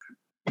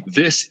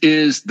This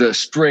is the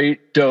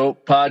Straight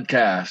Dope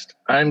Podcast.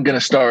 I'm going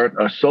to start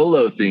a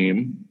solo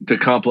theme to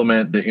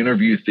complement the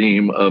interview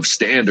theme of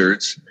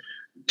standards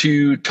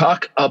to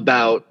talk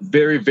about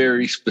very,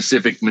 very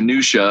specific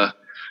minutia.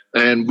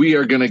 And we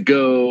are going to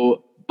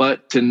go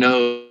butt to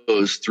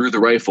nose through the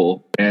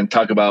rifle and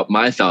talk about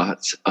my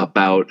thoughts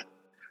about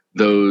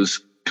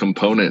those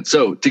components.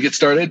 So to get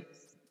started,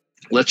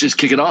 let's just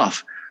kick it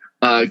off.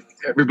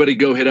 Everybody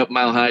go hit up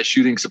Mile High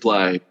Shooting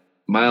Supply,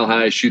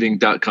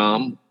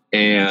 milehighshooting.com.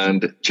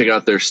 and check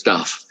out their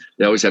stuff.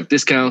 They always have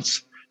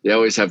discounts. They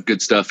always have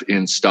good stuff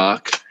in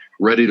stock,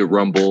 ready to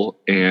rumble.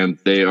 And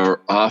they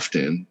are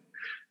often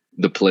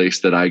the place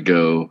that I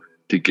go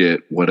to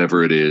get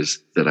whatever it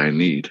is that I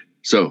need.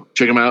 So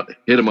check them out,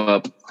 hit them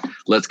up.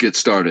 Let's get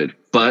started.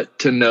 Butt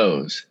to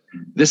nose.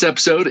 This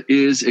episode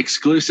is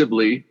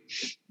exclusively,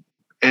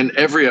 and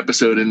every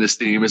episode in this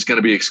theme is going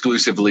to be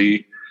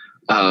exclusively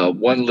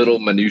one little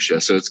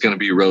minutia. So it's going to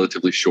be a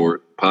relatively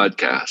short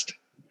podcast.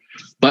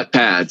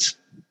 Buttpads.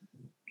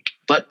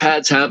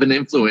 Buttpads have an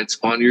influence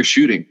on your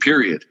shooting,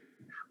 period.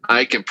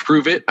 I can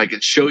prove it. I can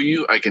show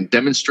you. I can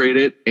demonstrate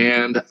it.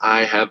 And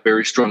I have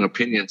very strong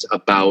opinions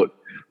about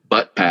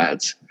butt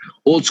pads.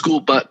 Old school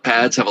butt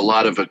pads have a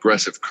lot of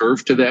aggressive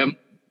curve to them.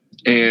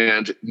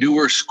 And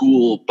newer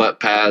school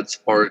butt pads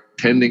are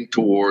tending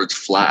towards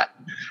flat.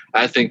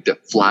 I think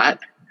that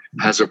flat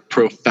has a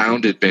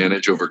profound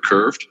advantage over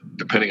curved,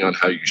 depending on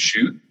how you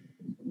shoot.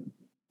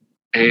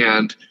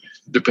 And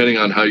depending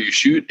on how you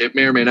shoot, it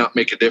may or may not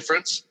make a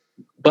difference.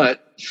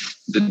 But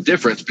the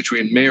difference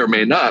between may or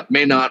may not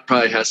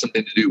probably has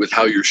something to do with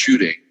how you're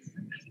shooting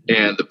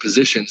and the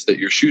positions that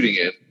you're shooting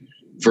in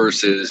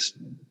versus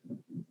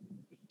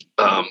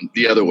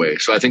the other way.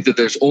 So I think that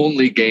there's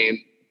only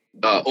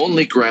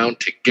ground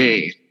to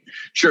gain.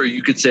 Sure,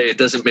 you could say it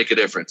doesn't make a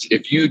difference.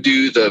 If you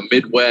do the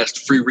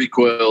Midwest free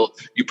recoil,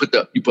 you put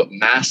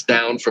mass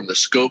down from the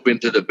scope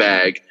into the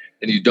bag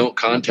and you don't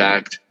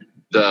contact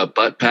the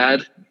butt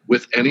pad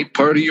with any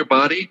part of your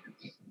body,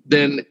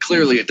 then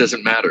clearly it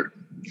doesn't matter.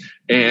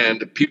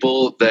 And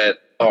people that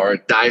are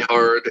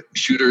diehard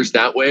shooters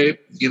that way,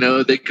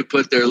 they could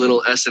put their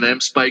little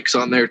S&M spikes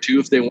on there too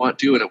if they want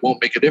to, and it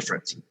won't make a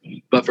difference.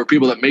 But for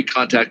people that make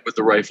contact with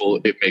the rifle,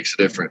 it makes a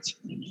difference.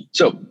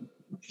 So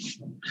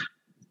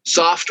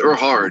soft or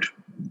hard,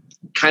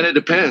 kind of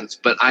depends,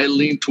 but I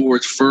lean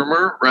towards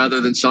firmer rather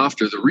than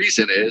softer. The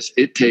reason is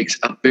it takes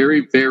a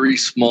very, very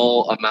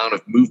small amount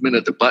of movement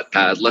at the butt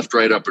pad, left,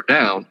 right, up, or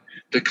down,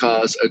 to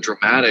cause a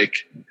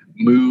dramatic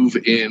move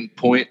in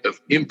point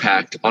of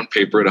impact on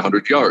paper at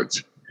 100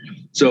 yards.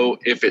 So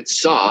if it's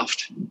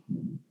soft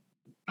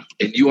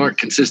and you aren't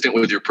consistent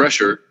with your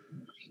pressure,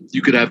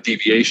 you could have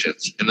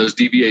deviations, and those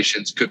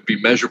deviations could be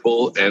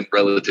measurable and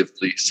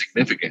relatively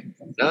significant.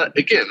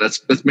 Again,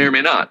 that's may or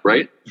may not,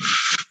 right?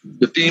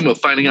 The theme of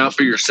finding out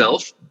for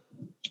yourself,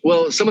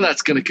 well, some of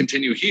that's going to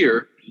continue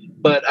here,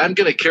 but I'm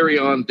going to carry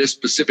on this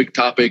specific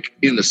topic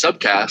in the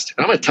subcast, and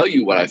I'm going to tell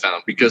you what I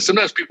found, because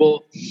sometimes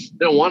people,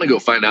 they don't want to go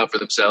find out for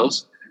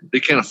themselves. They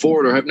can't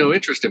afford or have no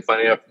interest in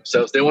finding out for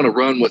themselves. They want to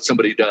run what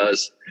somebody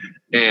does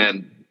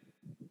and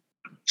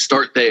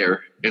start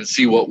there and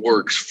see what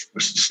works,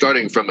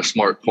 starting from a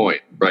smart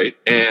point, right?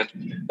 And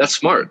that's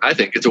smart. I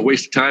think it's a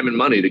waste of time and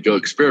money to go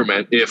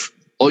experiment if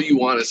all you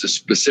want is a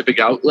specific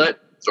outlet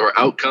or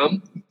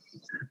outcome.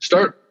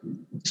 Start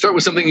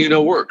with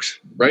something works,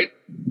 right?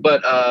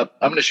 But I'm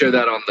going to share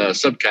that on the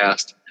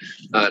subcast,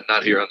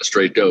 not here on the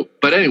Straight Dope.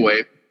 But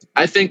anyway,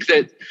 I think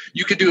that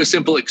you could do a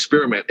simple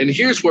experiment. And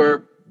here's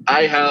where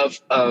I have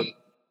a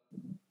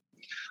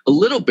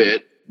little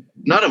bit,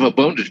 not of a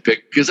bone to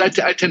pick, because I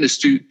tend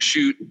to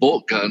shoot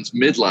bolt guns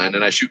midline,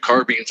 and I shoot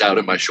carbines out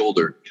of my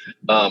shoulder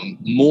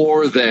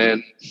more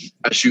than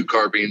I shoot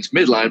carbines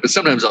midline. But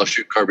sometimes I'll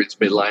shoot carbines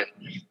midline.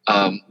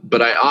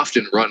 But I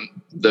often run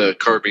the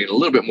carbine a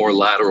little bit more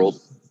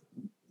lateral,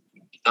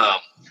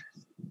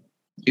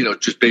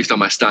 just based on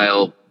my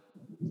style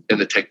and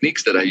the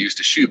techniques that I use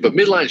to shoot. But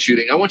midline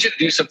shooting, I want you to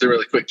do something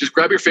really quick. Just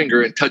grab your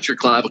finger and touch your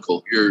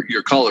clavicle,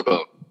 your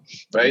collarbone,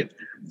 right?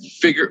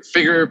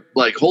 Figure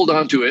like hold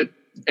on to it.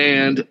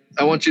 And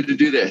I want you to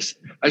do this.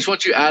 I just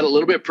want you to add a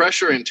little bit of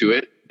pressure into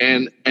it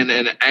and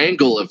an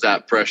angle of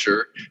that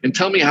pressure, and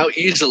tell me how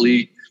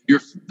easily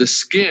the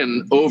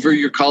skin over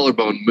your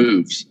collarbone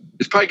moves.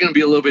 It's probably going to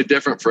be a little bit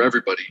different for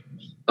everybody.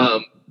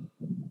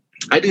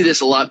 I do this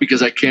a lot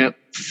because I can't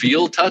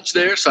feel touch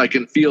there, so I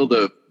can feel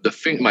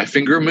my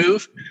finger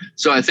move.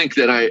 So I think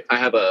that I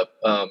have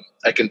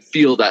I can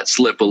feel that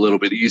slip a little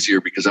bit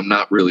easier because I'm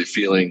not really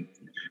feeling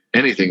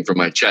anything from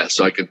my chest.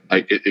 So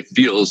it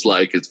feels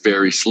like it's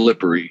very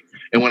slippery.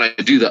 And when I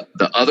do the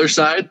other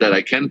side that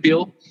I can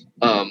feel,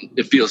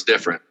 it feels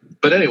different.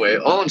 But anyway,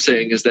 all I'm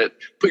saying is that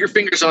put your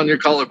fingers on your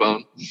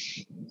collarbone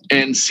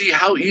and see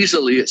how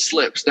easily it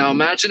slips. Now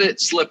imagine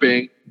it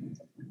slipping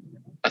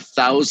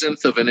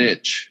 1/1000th of an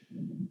inch,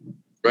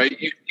 right?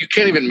 You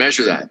can't even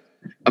measure that.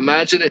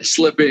 Imagine it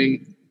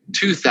slipping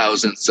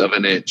 2/1000ths of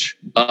an inch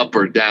up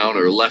or down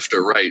or left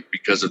or right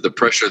because of the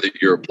pressure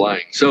that you're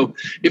applying. So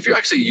if you're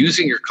actually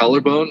using your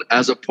collarbone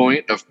as a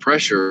point of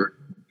pressure,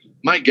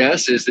 my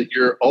guess is that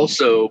you're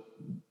also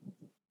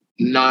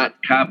not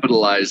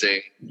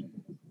capitalizing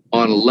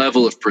on a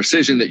level of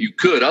precision that you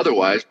could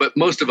otherwise, but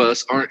most of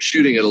us aren't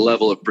shooting at a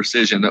level of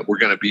precision that we're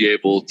going to be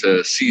able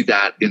to see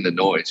that in the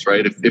noise,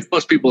 right? If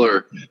most people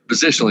are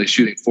positionally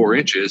shooting 4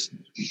 inches,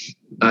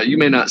 you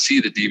may not see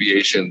the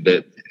deviation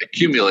that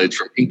accumulates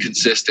from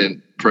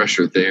inconsistent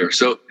pressure there.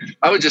 So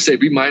I would just say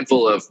be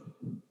mindful of,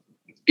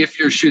 if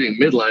you're shooting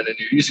midline and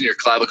you're using your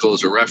clavicle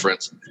as a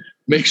reference,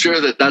 make sure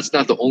that that's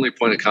not the only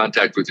point of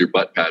contact with your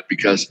butt pad,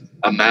 because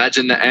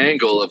imagine the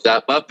angle of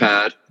that butt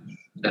pad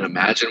and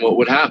imagine what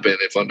would happen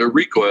if under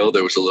recoil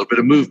there was a little bit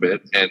of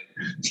movement. And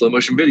slow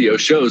motion video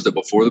shows that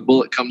before the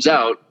bullet comes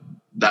out,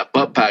 that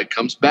butt pad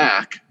comes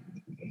back,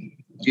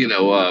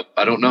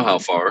 I don't know how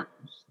far,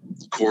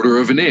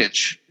 1/4 of an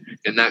inch.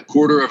 And that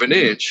 1/4 of an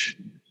inch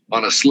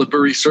on a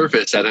slippery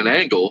surface at an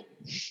angle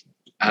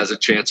has a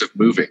chance of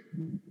moving,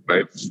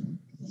 right?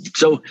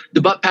 So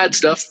the butt pad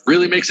stuff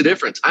really makes a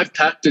difference. I've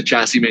talked to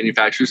chassis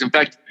manufacturers. In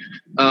fact,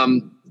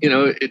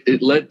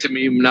 it led to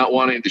me not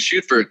wanting to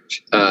shoot for,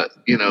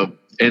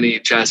 any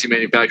chassis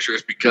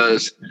manufacturers,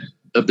 because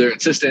of their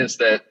insistence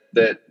that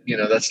that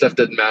stuff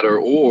doesn't matter,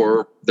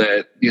 or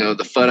that,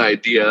 the fun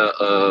idea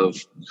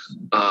of,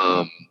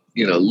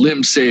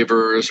 limb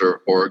savers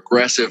or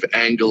aggressive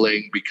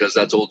angling, because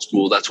that's old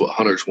school. That's what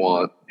hunters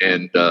want.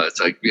 And it's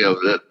like,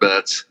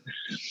 that's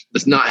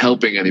not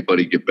helping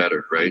anybody get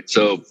better, right?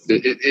 So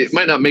it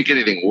might not make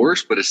anything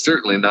worse, but it's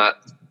certainly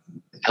not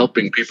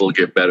helping people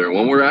get better.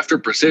 When we're after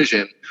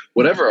precision,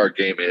 whatever our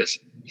game is,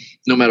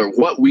 no matter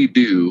what we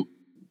do,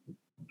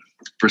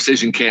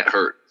 precision can't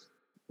hurt,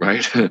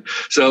 right?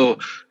 So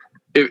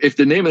if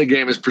the name of the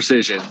game is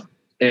precision,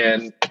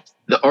 and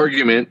the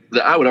argument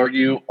that I would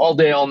argue all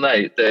day, all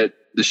night, that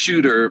the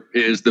shooter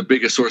is the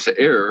biggest source of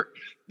error,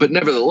 but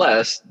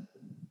nevertheless,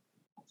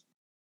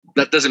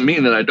 that doesn't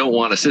mean that I don't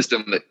want a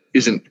system that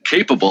isn't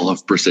capable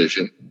of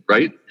precision,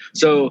 right?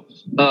 So,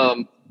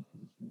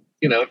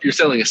 if you're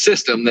selling a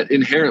system that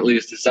inherently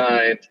is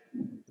designed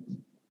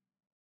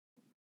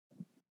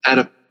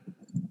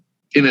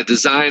in a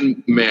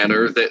design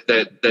manner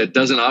that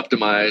doesn't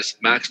optimize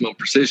maximum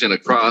precision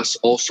across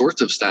all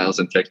sorts of styles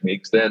and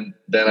techniques, then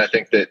I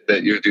think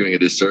that you're doing a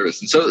disservice.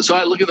 And so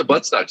I look at the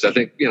buttstocks. I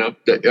think,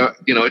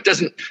 it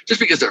doesn't, just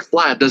because they're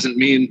flat doesn't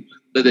mean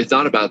that they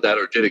thought about that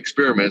or did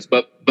experiments,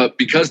 but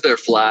because they're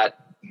flat,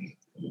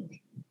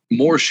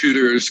 more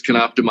shooters can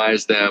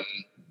optimize them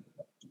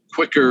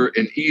quicker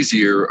and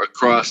easier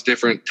across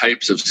different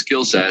types of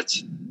skill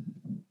sets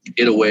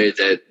in a way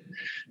that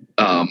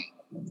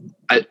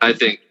I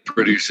think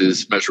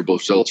produces measurable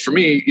results. For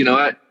me,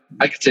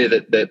 I could say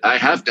that I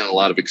have done a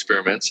lot of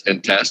experiments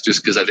and tests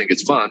just because I think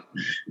it's fun,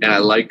 and I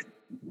like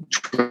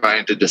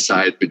trying to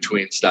decide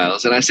between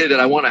styles. And I say that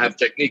I want to have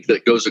technique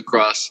that goes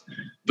across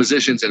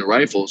positions and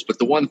rifles, but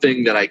the one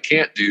thing that I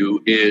can't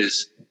do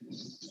is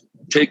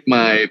take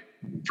my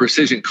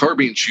precision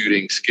carbine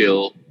shooting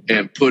skill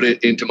and put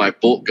it into my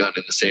bolt gun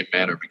in the same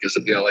manner, because,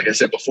 like I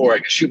said before, I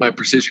can shoot my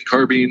precision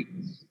carbine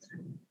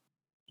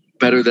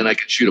better than I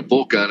can shoot a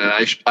bolt gun, and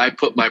I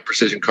put my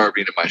precision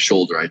carbine in my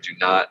shoulder. I do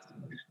not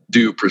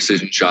do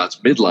precision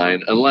shots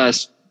midline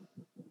unless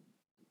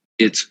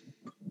it's,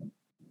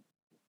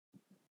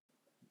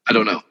 I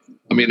don't know.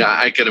 I mean,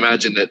 I can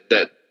imagine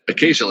that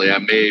occasionally I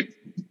may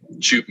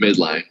shoot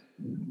midline,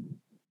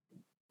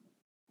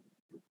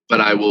 but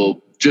I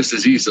will just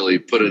as easily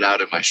put it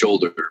out in my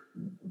shoulder.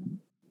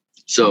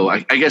 So I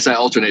guess I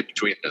alternate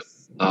between them,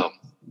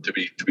 to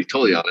be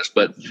totally honest.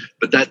 But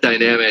that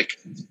dynamic,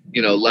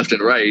 left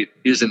and right,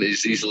 isn't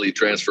as easily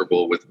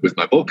transferable with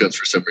my bolt guns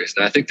for some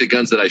reason. I think the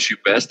guns that I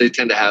shoot best, they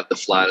tend to have the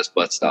flattest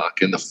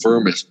buttstock and the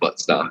firmest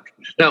buttstock.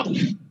 Now,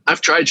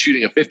 I've tried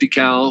shooting a 50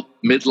 cal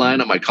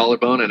midline on my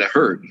collarbone, and it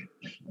hurt.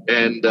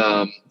 And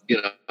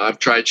I've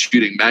tried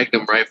shooting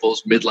Magnum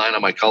rifles midline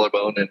on my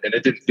collarbone, and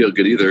it didn't feel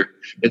good either.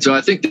 And so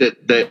I think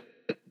that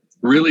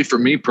really, for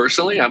me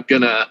personally, I'm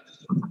gonna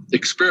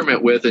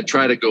experiment with and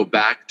try to go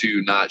back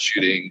to not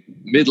shooting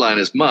midline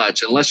as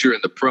much, unless you're in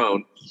the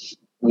prone,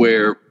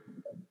 where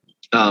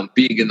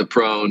being in the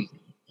prone,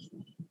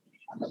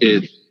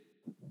 it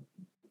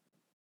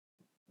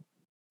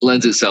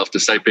lends itself to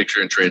sight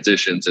picture and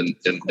transitions and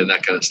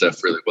that kind of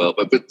stuff really well.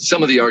 But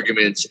some of the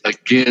arguments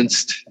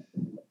against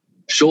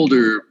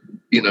shoulder,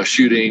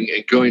 shooting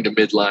and going to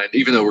midline,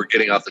 even though we're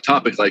getting off the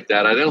topic like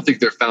that, I don't think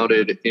they're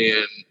founded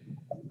in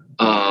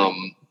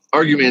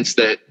arguments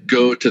that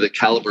go to the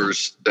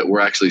calibers that we're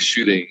actually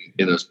shooting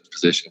in those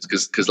positions.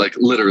 Because like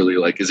literally,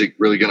 like, is it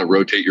really going to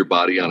rotate your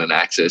body on an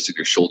axis in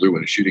your shoulder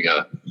when you're shooting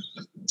a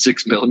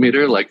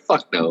 6mm? Like,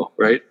 fuck no,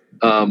 right?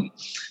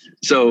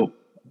 So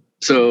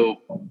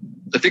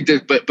I think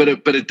that,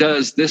 but it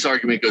does. This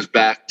argument goes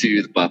back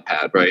to the butt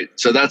pad, right?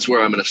 So that's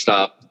where I'm going to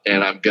stop,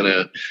 and I'm going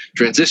to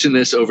transition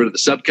this over to the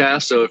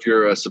subcast. So if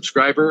you're a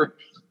subscriber,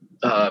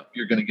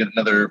 you're going to get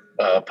another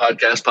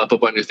podcast pop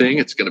up on your thing.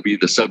 It's going to be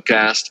the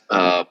subcast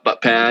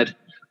butt pad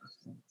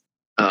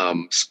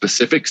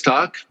specifics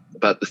talk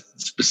about the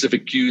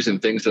specific cues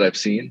and things that I've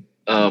seen.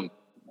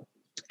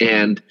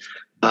 And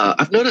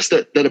I've noticed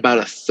that about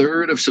a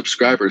third of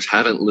subscribers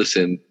haven't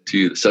listened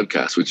to the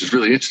subcast, which is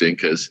really interesting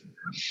because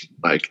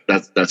like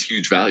that's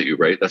huge value,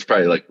 right? That's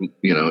probably like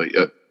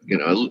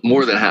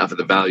more than half of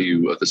the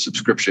value of the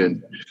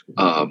subscription.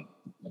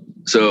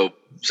 So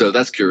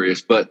that's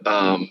curious, but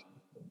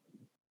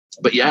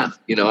yeah,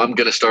 I'm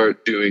going to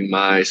start doing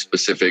my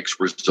specifics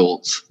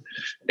results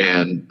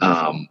and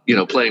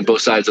playing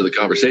both sides of the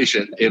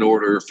conversation in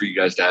order for you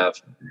guys to have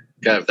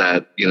kind of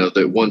that,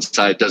 that one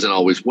side doesn't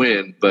always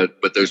win, but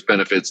there's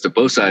benefits to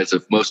both sides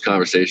of most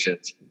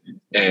conversations.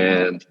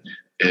 And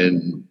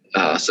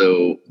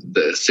so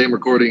the same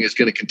recording is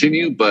going to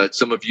continue, but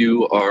some of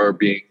you are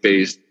being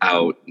phased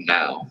out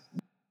now.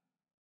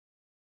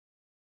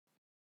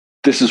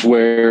 This is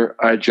where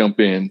I jump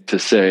in to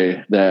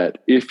say that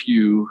if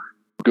you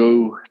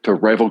go to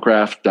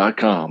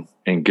rivalcraft.com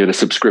and get a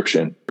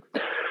subscription,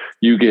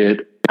 you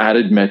get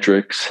added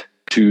metrics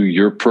to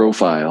your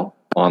profile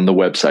on the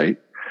website,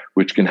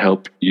 which can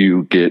help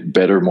you get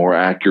better, more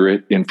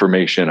accurate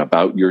information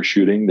about your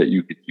shooting that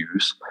you could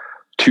use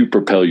to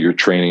propel your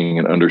training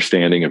and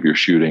understanding of your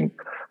shooting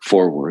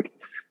forward.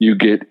 You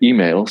get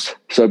emails,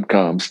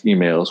 subcoms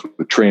emails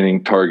with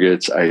training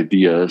targets,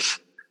 ideas,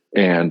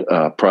 and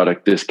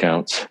product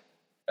discounts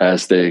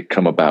as they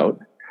come about.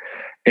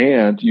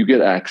 And you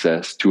get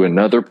access to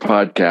another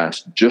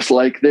podcast just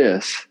like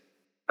this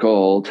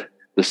called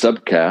The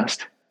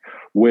Subcast,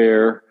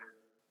 where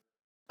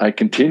I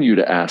continue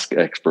to ask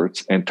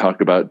experts and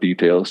talk about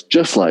details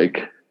just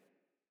like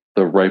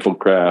the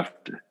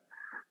Riflecraft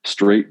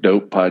Straight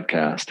Dope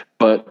podcast,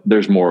 but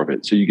there's more of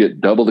it. So you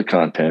get double the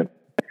content.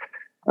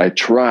 I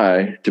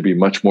try to be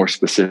much more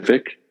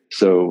specific.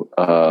 So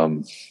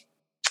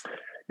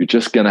you're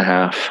just going to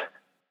have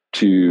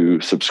to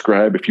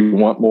subscribe if you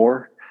want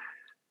more,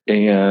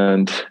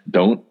 and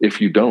don't if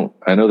you don't.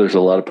 I know there's a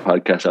lot of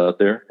podcasts out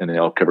there and they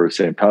all cover the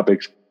same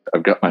topics.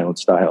 I've got my own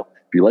style.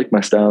 If you like my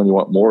style and you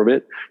want more of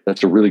it,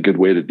 that's a really good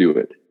way to do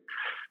it.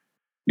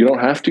 You don't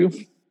have to,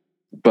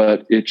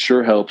 but it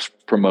sure helps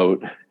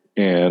promote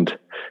and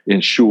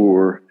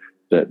ensure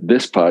that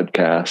this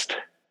podcast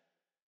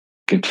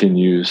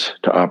continues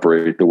to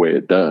operate the way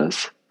it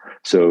does.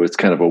 So it's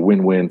kind of a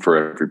win-win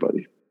for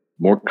everybody.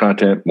 More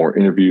content, more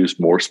interviews,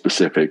 more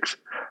specifics,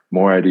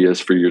 more ideas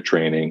for your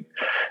training,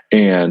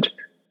 and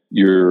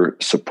you're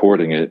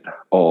supporting it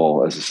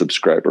all as a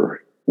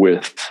subscriber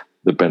with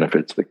the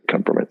benefits that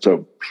come from it.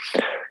 So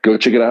go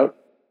check it out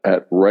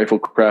at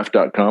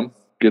riflecraft.com,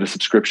 get a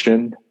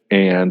subscription,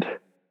 and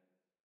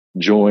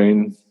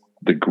join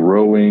the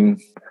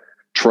growing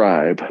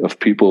tribe of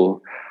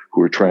people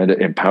who are trying to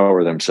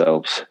empower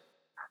themselves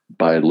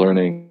by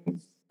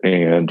learning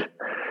and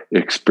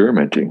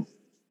experimenting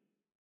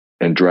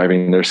and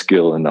driving their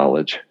skill and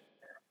knowledge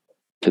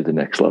to the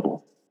next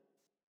level.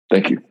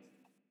 Thank you.